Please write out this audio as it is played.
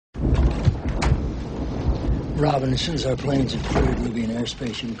Robin, as soon as our planes have cleared Libyan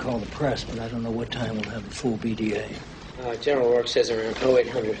airspace, you can call the press, but I don't know what time we'll have a full BDA. General Work says around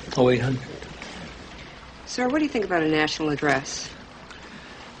 0800. 0800? Sir, what do you think about a national address?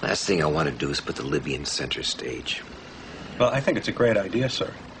 Last thing I want to do is put the Libyans center stage. Well, I think it's a great idea,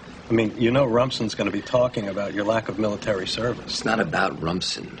 sir. I mean, you know Rumson's going to be talking about your lack of military service. It's not about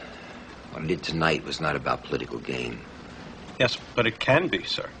Rumson. What I did tonight was not about political gain. Yes, but it can be,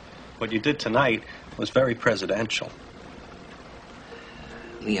 sir. What you did tonight was very presidential.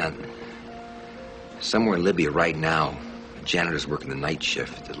 Leon, somewhere in Libya right now, a janitor's working the night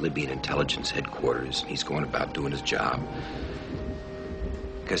shift at the Libyan intelligence headquarters. He's going about doing his job.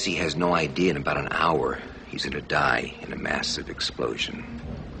 Because he has no idea in about an hour he's going to die in a massive explosion.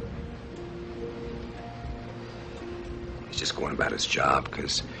 He's just going about his job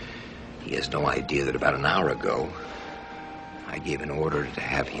because he has no idea that about an hour ago, I gave an order to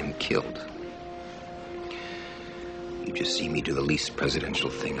have him killed. You just see me do the least presidential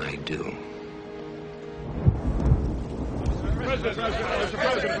thing I do.